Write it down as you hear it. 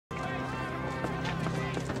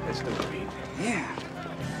That's the beat. Yeah.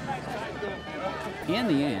 In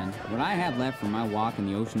the end, what I have left from my walk in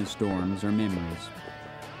the ocean of storms are memories.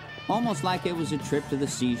 Almost like it was a trip to the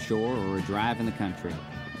seashore or a drive in the country.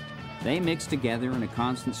 They mix together in a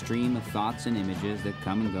constant stream of thoughts and images that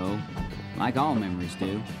come and go, like all memories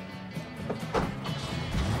do.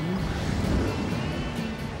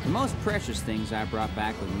 The most precious things I brought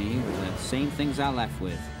back with me were the same things I left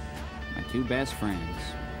with, my two best friends.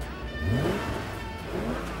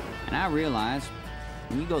 And I realize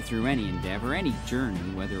when you go through any endeavor, any journey,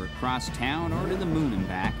 whether across town or to the moon and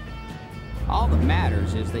back, all that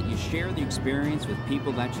matters is that you share the experience with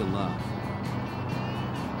people that you love.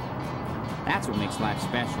 That's what makes life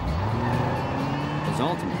special. Because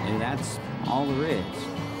ultimately, that's all there is.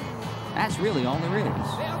 That's really all there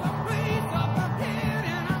is.